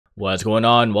What's going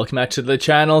on? Welcome back to the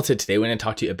channel. So today we're going to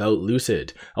talk to you about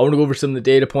Lucid. I want to go over some of the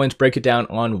data points, break it down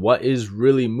on what is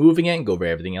really moving it, and go over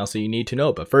everything else that you need to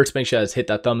know. But first, make sure you guys hit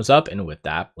that thumbs up, and with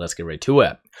that, let's get right to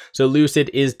it. So Lucid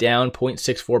is down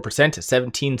 0.64%,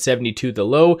 1772 the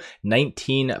low,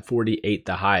 1948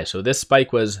 the high. So this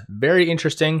spike was very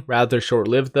interesting, rather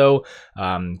short-lived though.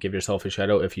 Give yourself a shout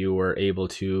out if you were able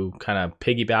to kind of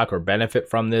piggyback or benefit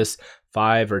from this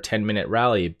 5 or 10 minute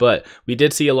rally, but we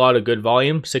did see a lot of good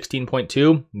volume.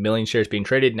 16.2 million shares being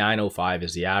traded, 905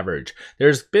 is the average.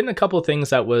 There's been a couple of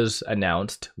things that was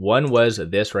announced. One was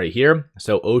this right here,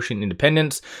 so Ocean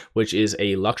Independence, which is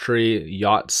a luxury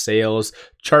yacht sales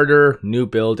charter, new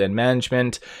build and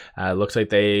management. Looks like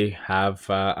they have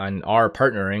and are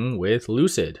partnering with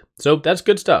Lucid. So that's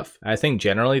good stuff. I think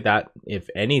generally that, if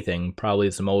anything, probably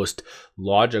is the most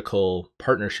logical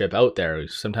partnership out there.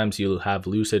 Sometimes you have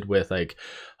Lucid with like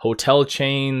hotel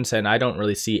chains, and I don't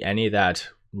really see any of that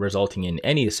resulting in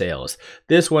any sales.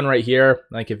 This one right here,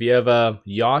 like if you have a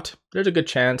yacht, there's a good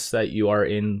chance that you are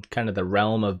in kind of the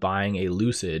realm of buying a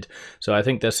Lucid. So I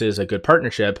think this is a good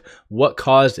partnership. What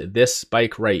caused this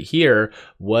spike right here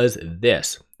was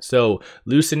this. So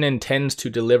Lucid intends to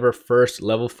deliver first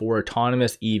level 4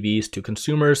 autonomous EVs to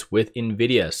consumers with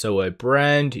NVIDIA. So a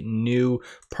brand new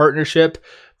partnership.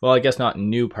 Well, I guess not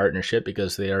new partnership,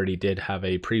 because they already did have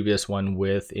a previous one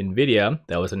with NVIDIA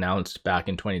that was announced back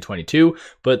in 2022,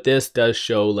 but this does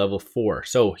show level 4.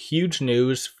 So huge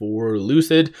news for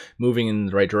Lucid, moving in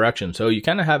the right direction. So you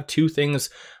kind of have two things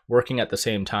working at the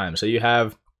same time. So you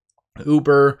have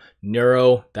Uber,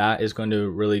 Neuro, that is going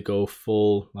to really go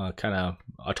full kind of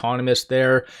autonomous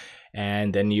there.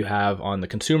 And then you have on the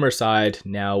consumer side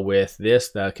now with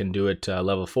this that can do it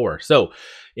level 4. So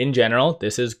in general,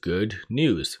 this is good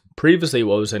news. Previously,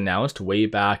 what was announced way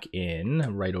back in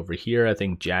right over here, I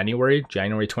think January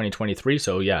 2023.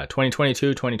 So yeah,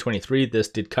 2022, 2023, this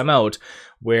did come out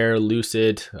where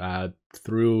Lucid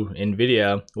through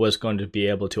NVIDIA was going to be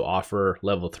able to offer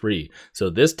level 3. So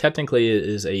this technically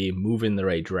is a move in the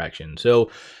right direction.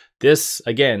 So this,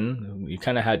 again, you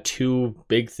kind of had two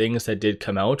big things that did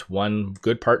come out. One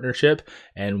good partnership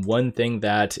and one thing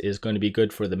that is going to be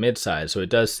good for the midsize. So it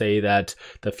does say that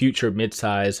the future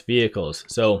midsize vehicles.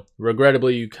 So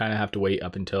regrettably, you kind of have to wait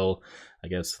up until, I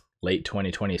guess, late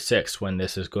 2026 when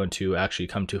this is going to actually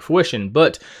come to fruition.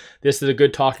 But this is a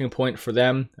good talking point for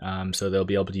them. So they'll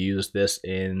be able to use this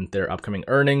in their upcoming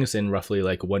earnings in roughly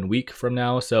like 1 week from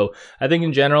now. So I think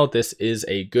in general, this is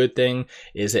a good thing.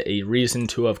 Is it a reason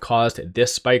to have caused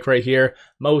this spike right here?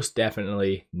 Most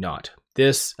definitely not.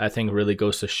 This, I think, really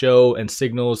goes to show and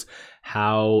signals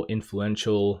how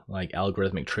influential like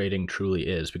algorithmic trading truly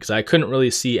is, because I couldn't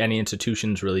really see any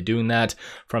institutions really doing that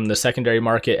from the secondary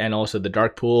market and also the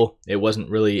dark pool. It wasn't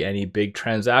really any big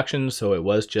transactions, so it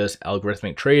was just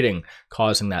algorithmic trading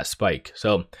causing that spike.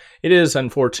 So it is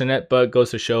unfortunate, but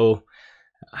goes to show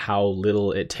how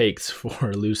little it takes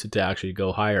for Lucid to actually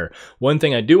go higher. One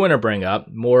thing I do want to bring up,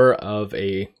 more of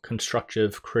a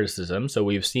constructive criticism. So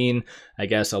we've seen, I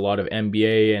guess, a lot of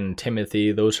MBA and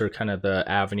Timothy. Those are kind of the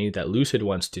avenue that Lucid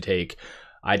wants to take.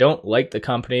 I don't like the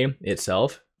company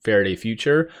itself, Faraday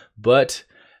Future, but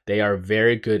they are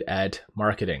very good at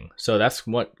marketing. So that's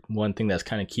one thing that's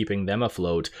kind of keeping them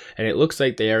afloat. And it looks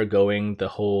like they are going the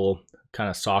whole kind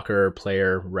of soccer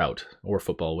player route, or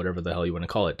football, whatever the hell you want to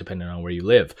call it, depending on where you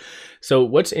live. So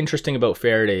what's interesting about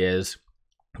Faraday is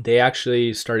they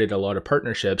actually started a lot of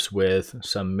partnerships with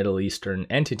some Middle Eastern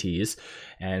entities,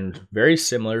 and very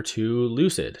similar to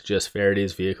Lucid, just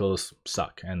Faraday's vehicles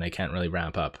suck and they can't really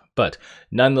ramp up. But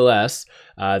nonetheless,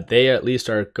 they at least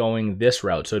are going this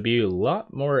route. So it'd be a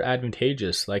lot more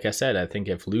advantageous. Like I said, I think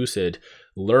if Lucid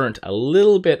learned a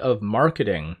little bit of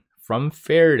marketing from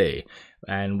Faraday,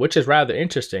 and which is rather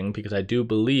interesting, because I do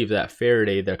believe that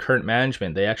Faraday, their current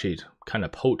management, they actually kind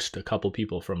of poached a couple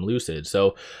people from Lucid.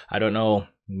 So I don't know,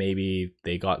 maybe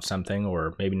they got something,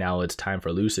 or maybe now it's time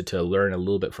for Lucid to learn a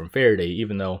little bit from Faraday,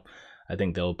 even though I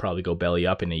think they'll probably go belly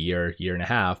up in a year and a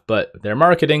half. But their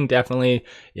marketing definitely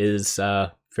is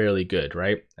fairly good,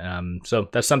 right? So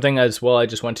that's something as well I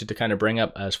just wanted to kind of bring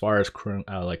up as far as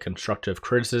like constructive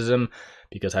criticism,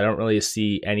 because I don't really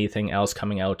see anything else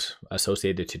coming out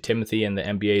associated to Timothy and the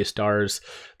NBA stars.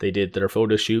 They did their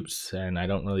photo shoots, and I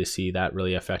don't really see that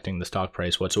really affecting the stock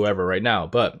price whatsoever right now.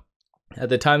 But at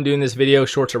the time doing this video,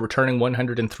 shorts are returning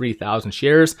 103,000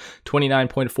 shares.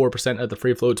 29.4% of the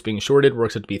free floats being shorted,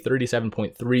 works out to be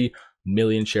 37.3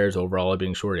 million shares overall are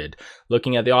being shorted.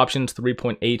 Looking at the options,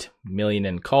 3.8 million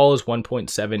in calls,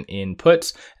 1.7 in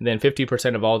puts, and then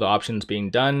 50% of all the options being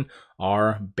done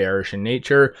are bearish in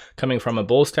nature. Coming from a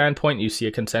bull standpoint, you see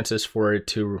a consensus for it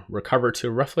to recover to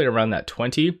roughly around that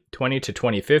 20 to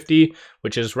 2050,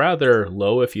 which is rather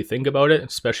low if you think about it,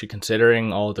 especially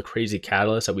considering all the crazy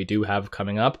catalysts that we do have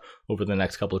coming up over the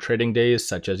next couple of trading days,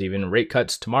 such as even rate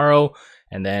cuts tomorrow,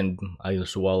 and then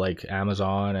as well like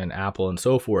Amazon and Apple and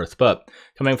so forth. But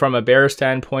coming from a bear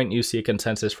standpoint, you see a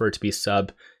consensus for it to be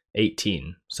sub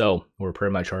 18. So we're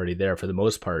pretty much already there for the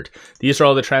most part. These are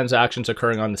all the transactions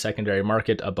occurring on the secondary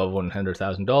market above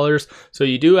 $100,000. So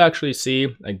you do actually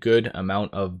see a good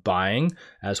amount of buying,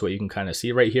 as what you can kind of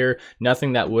see right here.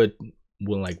 Nothing that would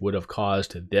have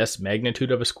caused this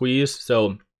magnitude of a squeeze.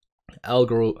 So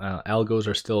algos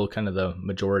are still kind of the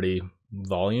majority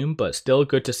volume, but still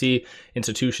good to see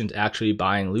institutions actually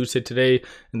buying Lucid today.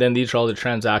 And then these are all the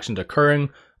transactions occurring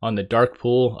on the dark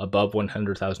pool above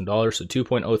 $100,000. So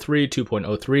 2.03,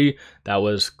 2.03, that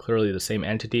was clearly the same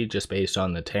entity just based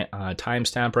on the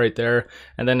timestamp right there.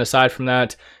 And then aside from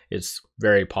that, it's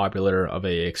very popular of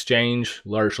a exchange,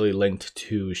 largely linked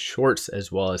to shorts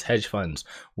as well as hedge funds.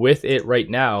 With it right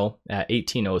now at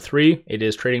 1803, it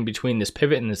is trading between this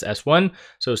pivot and this S1.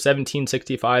 So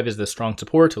 1765 is the strong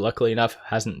support. Luckily enough,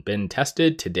 hasn't been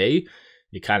tested today.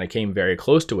 It kind of came very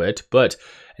close to it,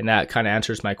 and that kind of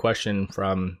answers my question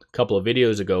from a couple of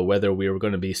videos ago, whether we were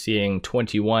going to be seeing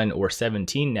 21 or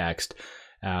 17 next.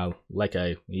 Like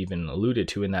I even alluded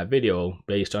to in that video,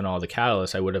 based on all the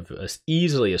catalysts, I would have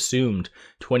easily assumed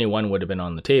 21 would have been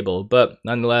on the table, but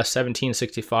nonetheless,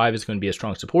 1765 is going to be a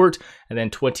strong support, and then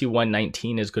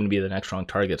 2119 is going to be the next strong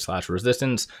target /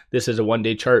 resistance. This is a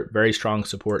one-day chart, very strong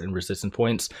support and resistance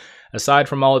points. Aside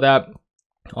from all of that,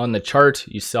 on the chart,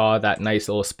 you saw that nice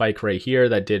little spike right here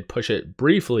that did push it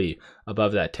briefly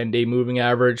above that 10-day moving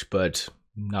average, but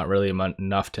not really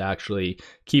enough to actually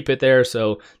keep it there.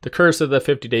 So the curse of the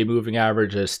 50-day moving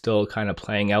average is still kind of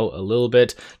playing out a little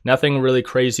bit. Nothing really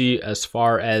crazy as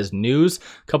far as news.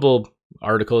 A couple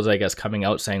articles, I guess, coming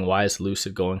out saying why is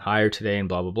Lucid going higher today and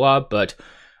blah, blah, blah. But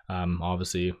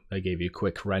obviously, I gave you a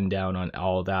quick rundown on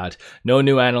all that. No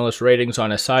new analyst ratings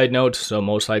on a side note, so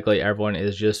most likely everyone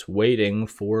is just waiting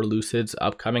for Lucid's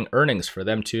upcoming earnings for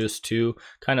them to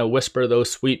kind of whisper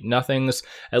those sweet nothings.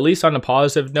 At least on a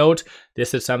positive note,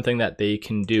 this is something that they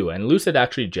can do. And Lucid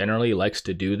actually generally likes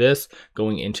to do this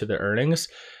going into the earnings.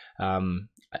 I'm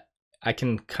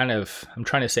trying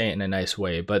to say it in a nice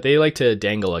way, but they like to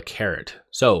dangle a carrot.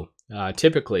 So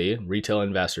typically, retail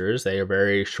investors, they are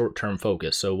very short-term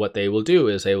focused. So what they will do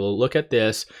is they will look at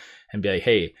this and be like,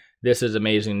 hey, this is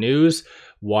amazing news.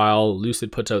 While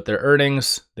Lucid puts out their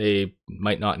earnings, they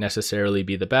might not necessarily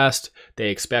be the best.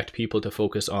 They expect people to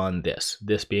focus on this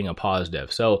being a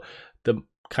positive. So the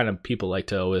kind of people like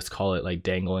to always call it like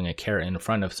dangling a carrot in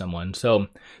front of someone. So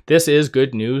this is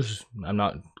good news. I'm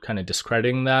not kind of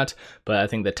discrediting that, but I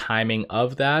think the timing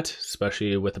of that,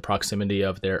 especially with the proximity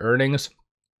of their earnings,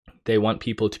 they want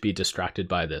people to be distracted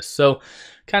by this. So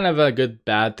kind of a good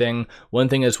bad thing. One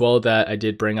thing as well that I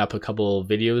did bring up a couple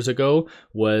videos ago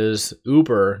was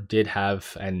Uber did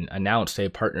have and announced a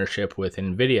partnership with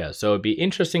NVIDIA. So it'd be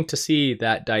interesting to see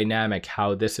that dynamic,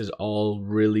 how this is all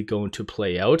really going to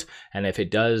play out, and if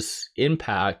it does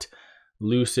impact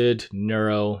Lucid,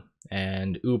 Neuro,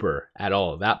 and Uber at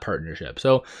all, that partnership.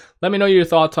 So let me know your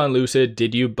thoughts on Lucid.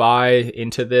 Did you buy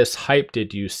into this hype?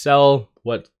 Did you sell?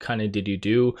 What kind of did you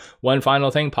do? One final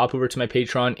thing, pop over to my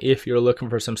Patreon if you're looking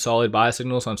for some solid buy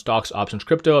signals on stocks, options,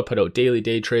 crypto. I put out daily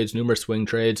day trades, numerous swing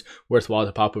trades. Worthwhile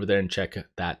to pop over there and check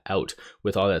that out.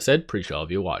 With all that said, appreciate all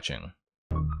of you watching.